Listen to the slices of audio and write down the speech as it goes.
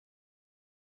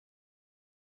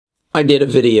I did a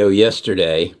video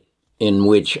yesterday in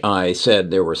which I said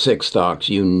there were 6 stocks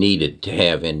you needed to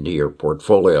have into your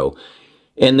portfolio.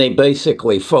 And they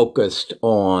basically focused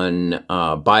on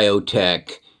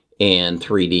biotech and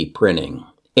 3D printing.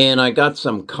 And I got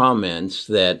some comments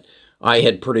that I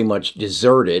had pretty much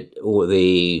deserted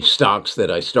the stocks that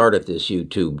I started this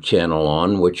YouTube channel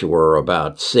on, which were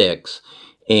about 6.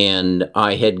 And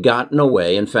I had gotten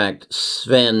away. In fact,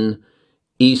 Sven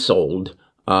Isold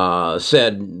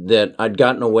said that I'd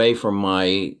gotten away from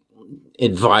my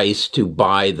advice to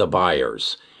buy the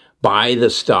buyers, buy the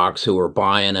stocks who are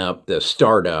buying up the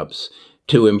startups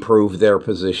to improve their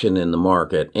position in the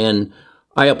market. And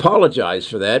I apologize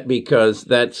for that because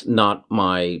that's not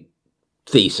my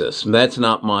thesis. That's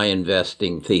not my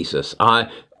investing thesis.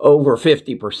 Over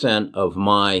 50% of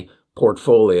my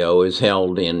portfolio is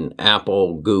held in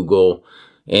Apple, Google,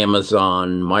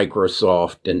 Amazon,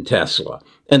 Microsoft, and Tesla.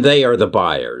 And they are the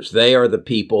buyers. They are the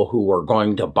people who are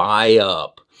going to buy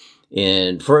up.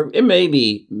 And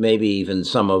maybe even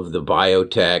some of the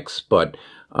biotechs, but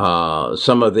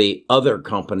some of the other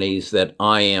companies that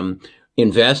I am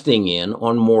investing in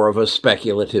on more of a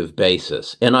speculative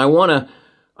basis. And I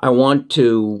want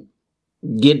to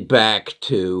get back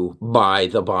to buy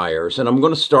the buyers. And I'm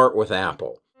going to start with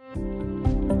Apple.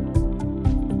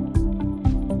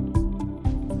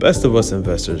 Best of Us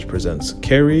Investors presents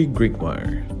Kerry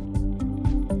Griegmeier.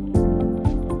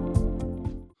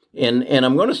 And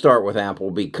I'm going to start with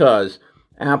Apple because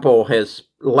Apple has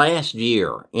last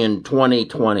year in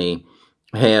 2020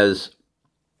 has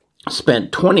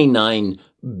spent $29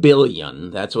 billion,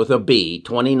 that's with a B,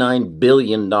 $29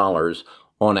 billion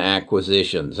on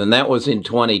acquisitions. And that was in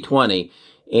 2020.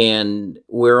 And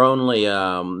we're only,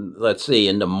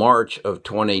 into March of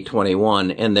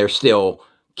 2021, and they're still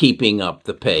keeping up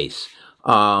the pace.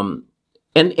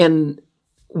 And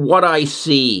what I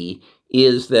see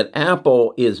is that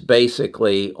Apple is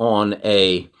basically on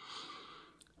a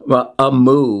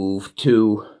move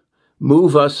to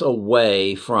move us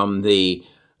away from the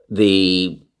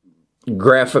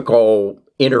graphical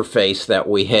interface that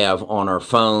we have on our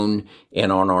phone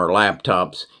and on our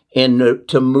laptops, and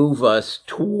to move us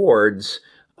towards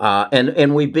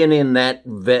and we've been in that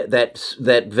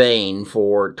vein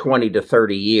for 20 to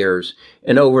 30 years,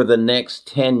 and over the next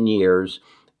 10 years,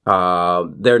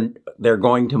 they're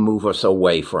going to move us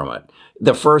away from it.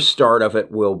 The first start of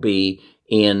it will be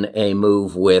in a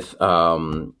move with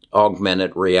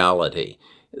augmented reality.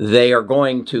 They are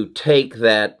going to take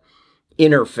that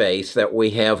interface that we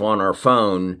have on our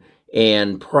phone,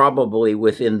 and probably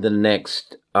within the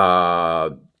next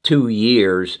 2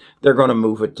 years, they're going to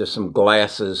move it to some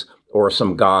glasses or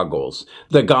some goggles.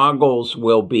 The goggles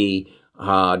will be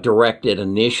directed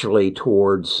initially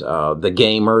towards the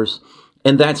gamers,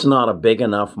 and that's not a big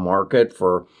enough market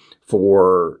for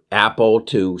Apple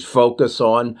to focus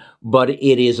on, but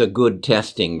it is a good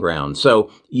testing ground.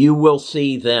 So you will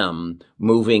see them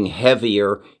moving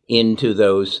heavier into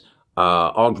those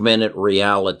augmented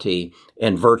reality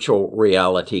and virtual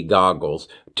reality goggles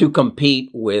to compete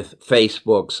with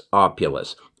Facebook's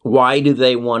Oculus. Why do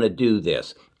they want to do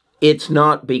this? It's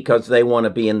not because they want to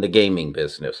be in the gaming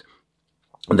business.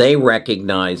 They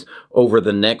recognize over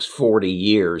the next 40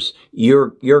 years,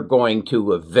 you're going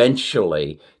to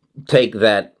eventually take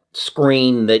that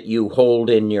screen that you hold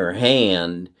in your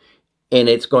hand, and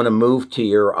it's going to move to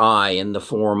your eye in the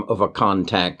form of a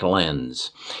contact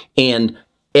lens. And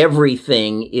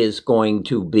everything is going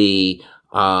to be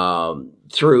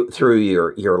through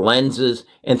your lenses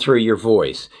and through your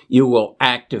voice. You will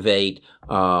activate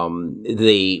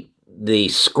the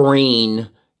screen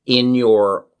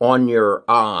on your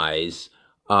eyes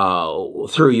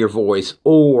through your voice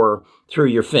or through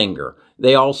your finger.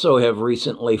 They also have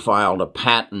recently filed a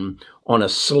patent on a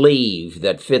sleeve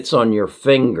that fits on your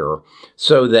finger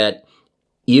so that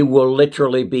you will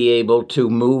literally be able to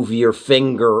move your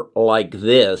finger like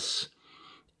this,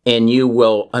 and you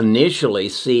will initially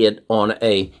see it on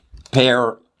a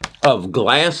pair of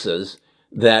glasses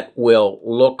that will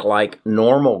look like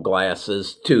normal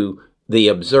glasses to the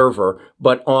observer,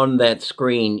 but on that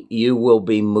screen, you will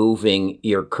be moving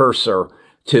your cursor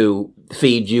to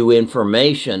feed you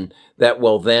information that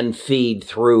will then feed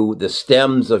through the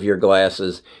stems of your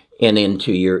glasses and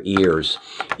into your ears.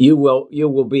 You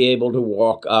will be able to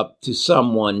walk up to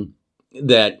someone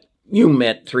that you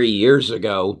met 3 years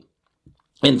ago,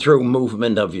 and through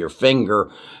movement of your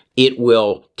finger, it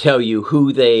will tell you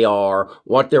who they are,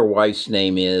 what their wife's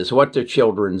name is, what their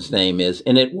children's name is,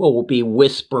 and it will be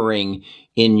whispering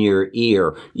in your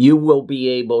ear. You will be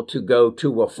able to go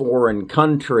to a foreign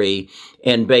country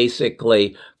and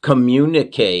basically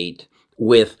communicate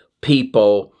with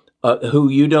people who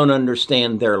you don't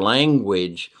understand their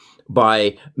language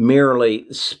by merely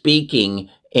speaking.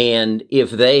 And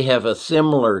if they have a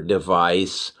similar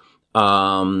device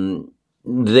in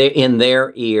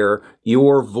their ear,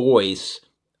 your voice,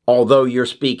 although you're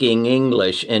speaking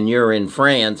English and you're in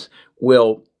France,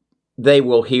 they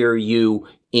will hear you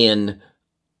in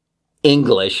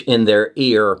English in their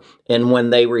ear. And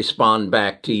when they respond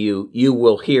back to you, you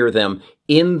will hear them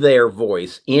in their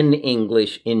voice, in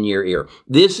English, in your ear.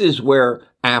 This is where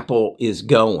Apple is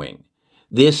going.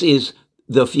 This is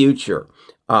the future.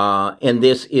 And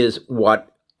this is what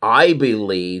I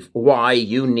believe why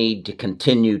you need to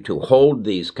continue to hold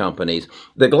these companies.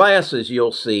 The glasses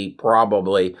you'll see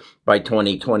probably by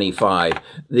 2025.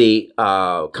 The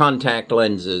contact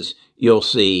lenses you'll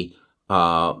see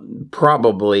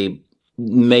probably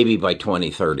maybe by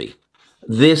 2030.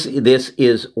 This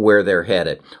is where they're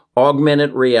headed.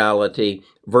 Augmented reality,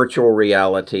 virtual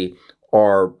reality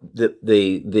are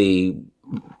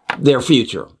their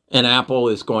future. And Apple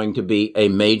is going to be a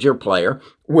major player.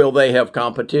 Will they have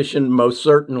competition? Most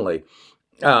certainly.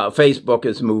 Facebook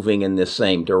is moving in this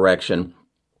same direction.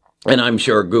 And I'm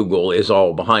sure Google is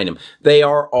all behind them. They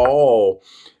are all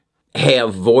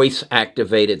have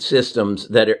voice-activated systems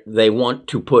that they want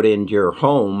to put into your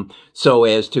home so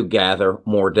as to gather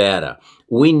more data.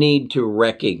 We need to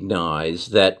recognize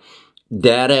that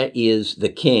data is the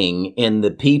king, and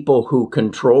the people who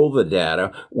control the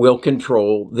data will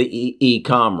control the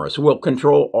e-commerce, will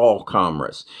control all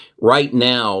commerce. Right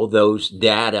now, those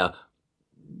data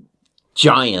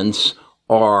giants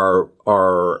are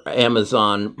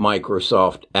Amazon,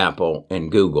 Microsoft, Apple,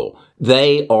 and Google.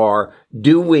 They are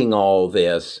doing all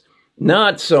this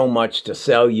not so much to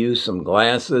sell you some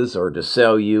glasses or to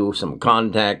sell you some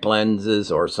contact lenses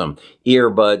or some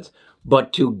earbuds,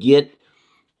 but to get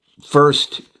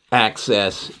first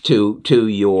access to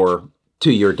your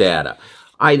data.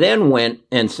 I then went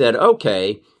and said,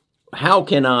 okay, how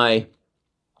can I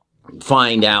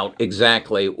find out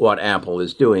exactly what Apple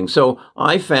is doing? So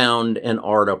I found an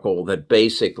article that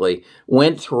basically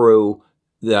went through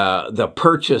the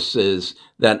purchases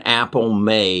that Apple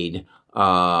made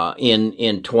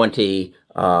in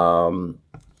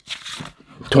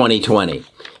 2020.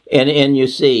 And you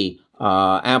see,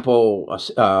 Apple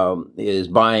is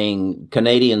buying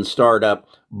Canadian startup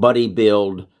Buddy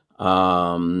Build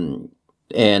and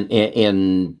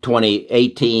in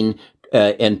 2018,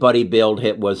 and Buddy Build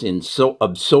was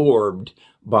absorbed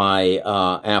by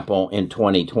Apple in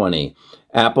 2020.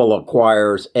 Apple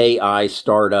acquires AI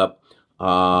startup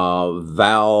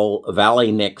Vallinix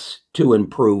to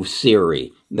improve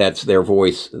Siri. That's their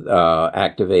voice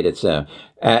activated sound.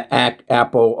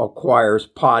 Apple acquires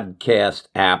podcast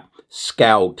app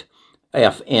Scout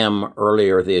FM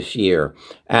earlier this year.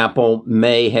 Apple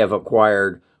may have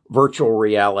acquired virtual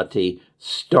reality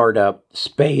startup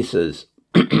Spaces.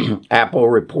 Apple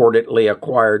reportedly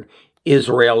acquired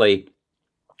Israeli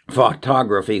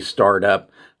photography startup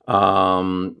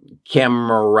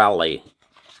Camerali.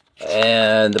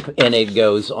 And it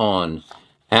goes on.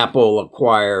 Apple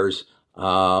acquires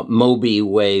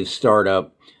MobiWave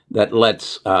startup that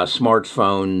lets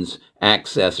smartphones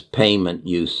access payment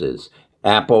uses.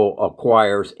 Apple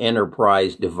acquires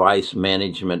enterprise device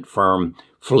management firm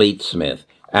Fleetsmith.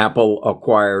 Apple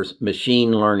acquires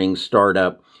machine learning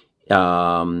startup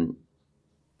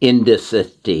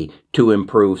Indicity to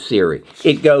improve Siri.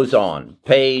 It goes on,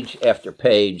 page after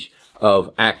page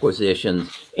of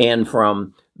acquisitions, and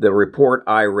from the report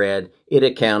I read, it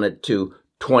accounted to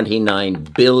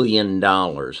 $29 billion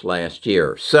last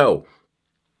year. So,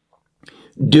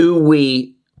 do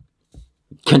we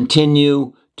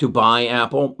continue to buy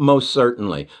Apple? Most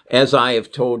certainly. As I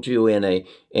have told you in a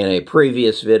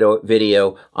previous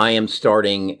video, I am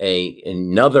starting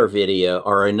another video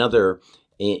or another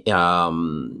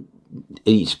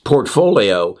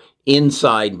portfolio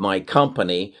inside my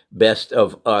company, Best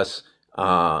of Us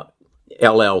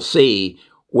LLC,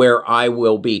 where I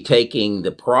will be taking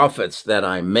the profits that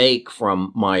I make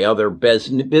from my other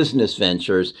business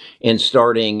ventures and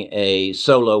starting a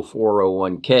solo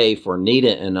 401k for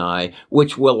Nita and I,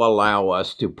 which will allow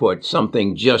us to put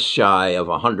something just shy of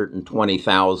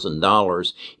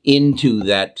 $120,000 into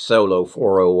that solo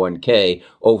 401k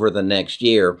over the next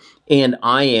year. And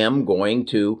I am going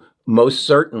to most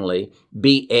certainly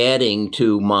be adding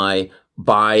to my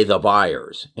buy the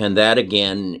buyers. And that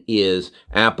again is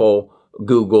Apple,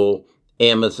 Google,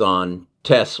 Amazon,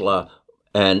 Tesla,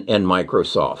 and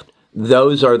Microsoft.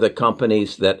 Those are the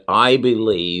companies that I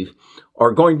believe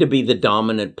are going to be the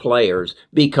dominant players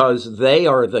because they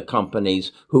are the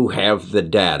companies who have the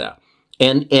data.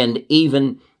 And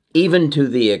even to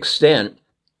the extent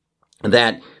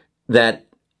that that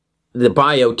the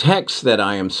biotechs that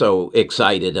I am so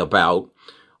excited about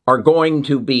are going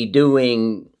to be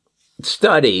doing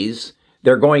studies.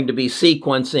 They're going to be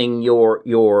sequencing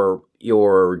your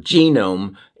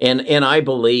genome, and I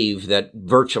believe that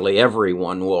virtually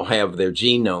everyone will have their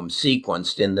genome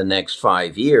sequenced in the next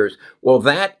 5 years. Well,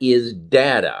 that is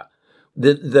data.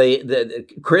 The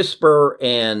CRISPR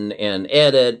and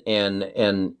EDIT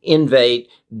and Invate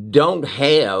don't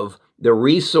have the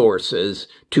resources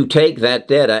to take that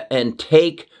data and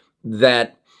take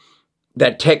that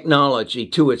technology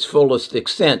to its fullest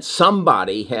extent.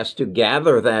 Somebody has to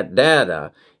gather that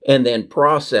data and then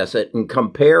process it and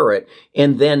compare it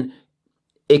and then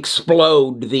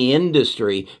explode the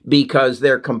industry, because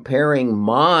they're comparing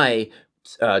my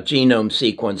genome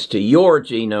sequence to your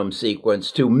genome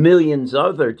sequence to millions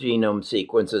of other genome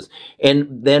sequences,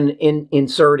 and then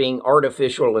inserting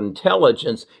artificial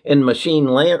intelligence and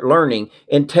machine learning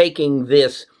and taking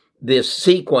this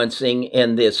sequencing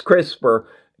and this CRISPR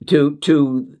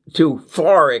to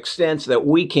far extents that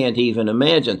we can't even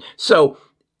imagine. So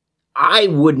I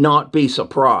would not be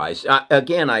surprised.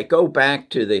 I go back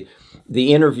to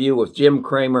the interview with Jim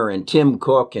Cramer and Tim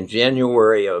Cook in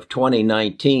January of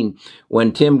 2019,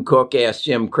 when Tim Cook asked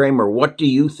Jim Cramer, "What do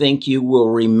you think you will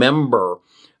remember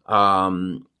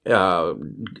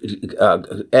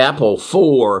Apple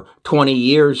for 20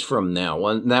 years from now?"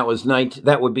 And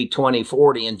that would be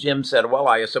 2040. And Jim said, "Well,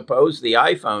 I suppose the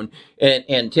iPhone."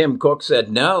 And Tim Cook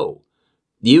said, "No,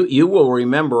 you will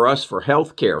remember us for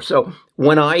healthcare." So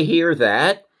when I hear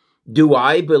that, do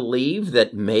I believe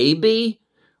that maybe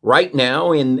right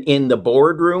now in the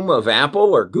boardroom of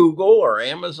Apple or Google or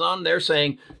Amazon, they're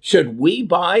saying, should we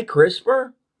buy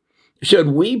CRISPR? Should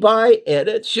we buy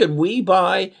EDIT? Should we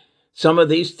buy some of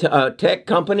these tech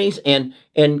companies and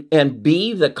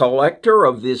be the collector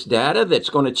of this data that's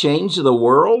going to change the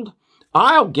world?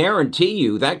 I'll guarantee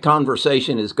you that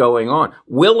conversation is going on.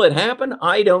 Will it happen?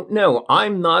 I don't know.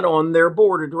 I'm not on their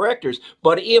board of directors.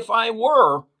 But if I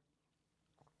were,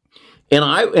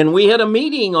 and we had a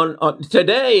meeting on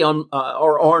today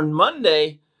or on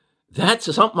Monday,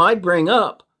 that's something I'd bring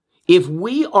up. If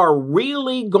we are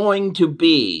really going to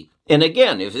be, and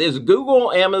again, if it's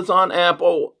Google, Amazon,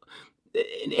 Apple,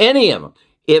 any of them,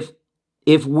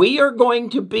 if we are going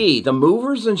to be the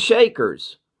movers and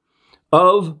shakers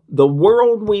of the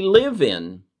world we live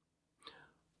in,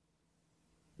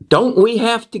 don't we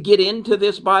have to get into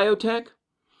this biotech?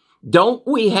 Don't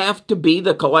we have to be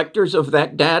the collectors of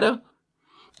that data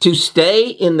to stay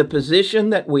in the position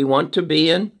that we want to be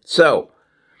in? So,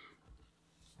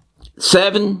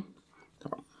 Sven,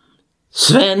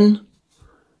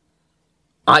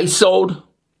 I sold.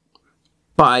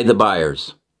 Buy the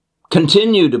buyers.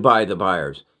 Continue to buy the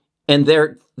buyers. And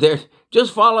they're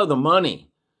just follow the money.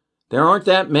 There aren't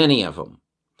that many of them.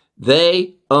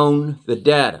 They own the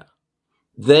data.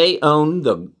 They own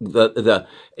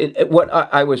what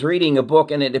I was reading a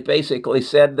book, and it basically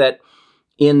said that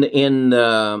in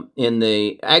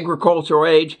the agricultural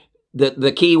age,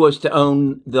 the key was to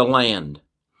own the land.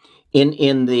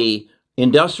 In the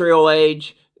industrial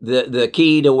age, the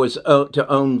key was to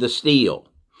own the steel.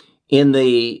 In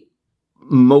the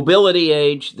mobility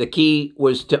age, the key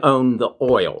was to own the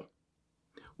oil.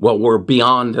 Well, we're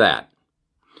beyond that.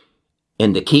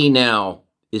 And the key now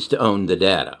is to own the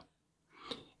data.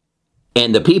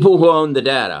 And the people who own the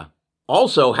data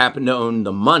also happen to own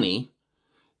the money,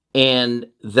 and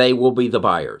they will be the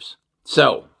buyers.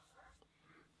 So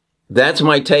that's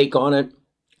my take on it.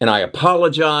 And I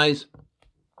apologize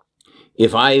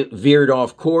if I veered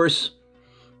off course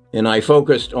and I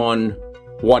focused on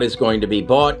what is going to be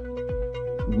bought,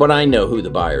 but I know who the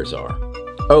buyers are.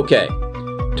 Okay,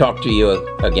 talk to you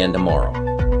again tomorrow.